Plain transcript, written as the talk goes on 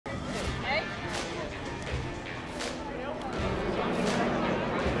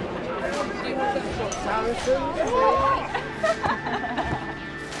We're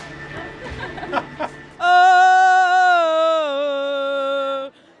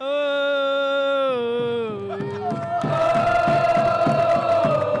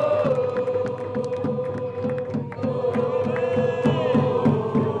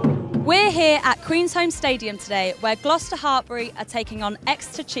here at Queensholm Stadium today, where Gloucester-Hartpury are taking on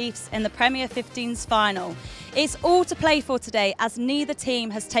Exeter Chiefs in the Premier 15s final. It's all to play for today, as neither team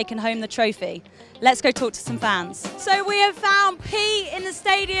has taken home the trophy. Let's go talk to some fans. So we have found Pete in the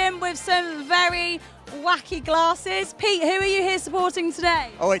stadium with some very wacky glasses. Pete, who are you here supporting today?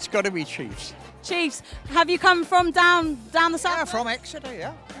 Oh, it's got to be Chiefs. Chiefs. Have you come from down the south? Yeah, from Exeter,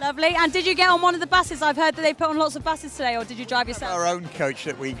 yeah. Lovely. And did you get on one of the buses? I've heard that they put on lots of buses today, or did you drive yourself? Our own coach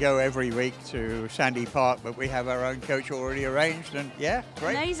that we go every week to Sandy Park, but we have our own coach already arranged, and yeah,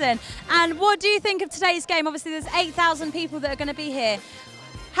 great. Amazing. And what do you think of today's game? Obviously, there's 8,000 people that are going to be here.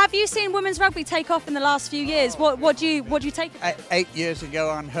 Have you seen women's rugby take off in the last few years? What do you take? 8 years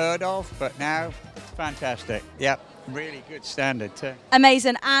ago, unheard of, but now, fantastic. Yep. Really good standard too.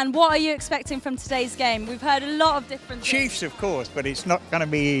 Amazing. And what are you expecting from today's game? We've heard a lot of different Chiefs, of course, but it's not going to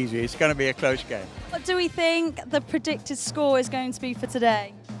be easy. It's going to be a close game. What do we think the predicted score is going to be for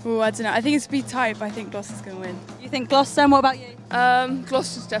today? Oh, I don't know. I think it's going to be tight, but I think Gloucester's going to win. You think Gloucester? And what about you?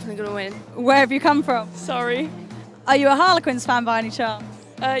 Gloucester's definitely going to win. Where have you come from? Sorry. Are you a Harlequins fan by any chance?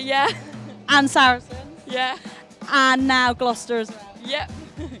 Yeah. And Saracens? Yeah. And now Gloucester as well? Yep.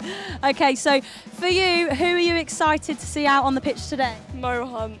 Okay, so for you, who are you excited to see out on the pitch today? Mo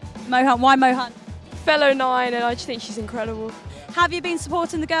Hunt. Mo Hunt. Why Mo Hunt? Fellow 9, and I just think she's incredible. Have you been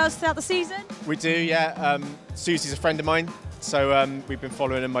supporting the girls throughout the season? We do, yeah. Susie's a friend of mine, so we've been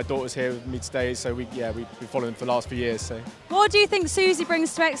following her. My daughter's here with me today, so we've been following for the last few years. So, what do you think Susie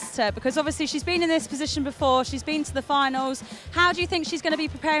brings to Exeter? Because obviously she's been in this position before, she's been to the finals. How do you think she's going to be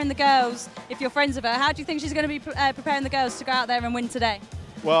preparing the girls, if you're friends of her, how do you think she's going to be preparing the girls to go out there and win today?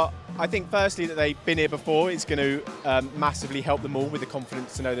 Well, I think firstly that they've been here before is going to massively help them all with the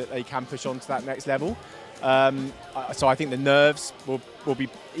confidence to know that they can push on to that next level. So I think the nerves will be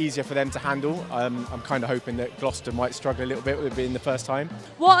easier for them to handle. I'm kind of hoping that Gloucester might struggle a little bit with it being the first time.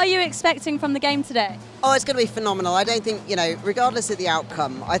 What are you expecting from the game today? Oh, it's going to be phenomenal. I don't think, regardless of the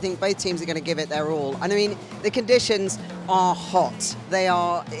outcome, I think both teams are going to give it their all. And I mean, the conditions are hot.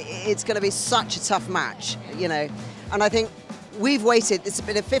 It's going to be such a tough match, and I think we've waited. It's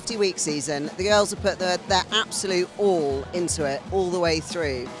been a 50-week season. The girls have put their absolute all into it all the way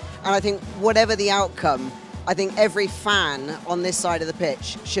through. And I think whatever the outcome, I think every fan on this side of the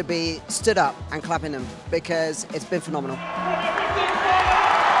pitch should be stood up and clapping them, because it's been phenomenal.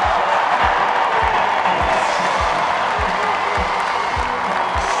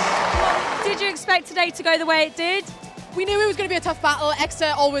 Did you expect today to go the way it did? We knew it was going to be a tough battle.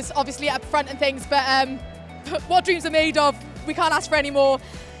 Exeter always obviously up front and things, but what dreams are made of, we can't ask for any more.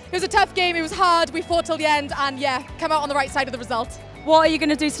 It was a tough game, it was hard, we fought till the end, and yeah, come out on the right side of the result. What are you going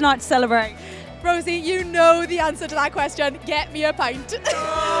to do tonight to celebrate? Rosie, you know the answer to that question. Get me a pint.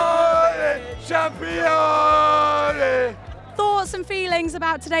 Champion! Thoughts and feelings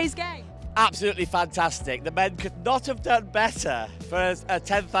about today's game? Absolutely fantastic. The men could not have done better for a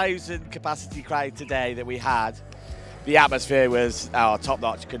 10,000 capacity crowd today that we had. The atmosphere was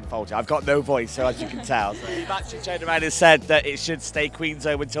top-notch, couldn't fault it. I've got no voice, so as you can tell. So he actually turned around and said that it should stay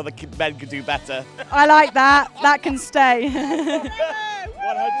Queensholm until the men can do better. I like that. That can stay.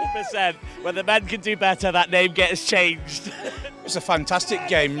 100%. When the men can do better, that name gets changed. It was a fantastic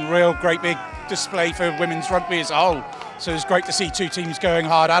game, real great big display for women's rugby as a whole. So it was great to see two teams going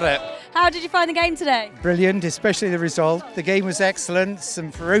hard at it. How did you find the game today? Brilliant, especially the result. The game was excellent,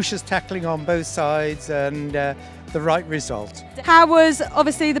 some ferocious tackling on both sides, and the right result. How was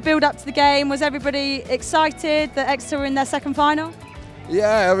obviously the build up to the game? Was everybody excited that Exeter were in their second final?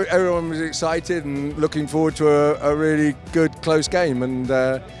 Yeah, everyone was excited and looking forward to a really good close game, and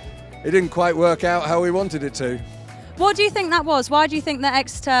it didn't quite work out how we wanted it to. What do you think that was? Why do you think that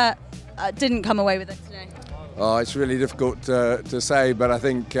Exeter didn't come away with it today? Oh, it's really difficult to say, but I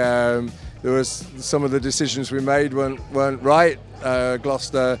think there was some of the decisions we made weren't right.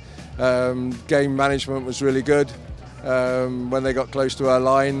 Gloucester game management was really good. When they got close to our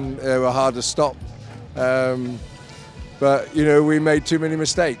line, they were hard to stop. But we made too many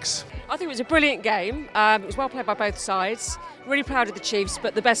mistakes. I think it was a brilliant game. It was well played by both sides. Really proud of the Chiefs,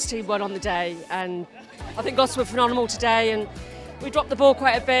 but the best team won on the day. And I think Gloucester were phenomenal today, and we dropped the ball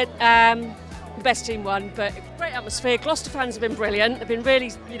quite a bit. The best team won, but great atmosphere. Gloucester fans have been brilliant. They've been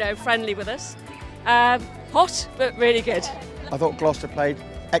really, friendly with us. Hot, but really good. I thought Gloucester played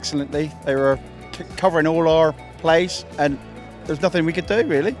excellently. They were covering all our plays, and there's nothing we could do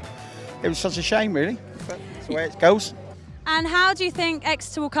really. It was such a shame really. the way it goes. And how do you think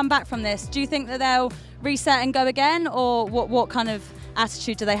Exeter will come back from this? Do you think that they'll reset and go again, or what kind of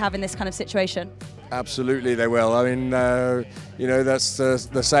attitude do they have in this kind of situation? Absolutely, they will. I mean, you know, that's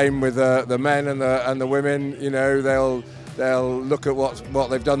the same with the men and the women. You know, they'll look at what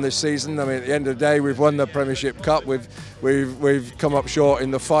they've done this season. I mean, at the end of the day, we've won the Premiership Cup. We've come up short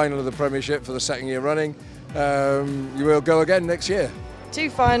in the final of the Premiership for the second year running. You will go again next year. 2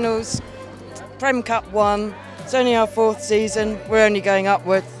 finals, Prem Cup 1. It's only our 4th season. We're only going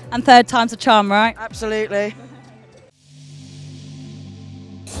upwards. And 3rd time's a charm, right? Absolutely.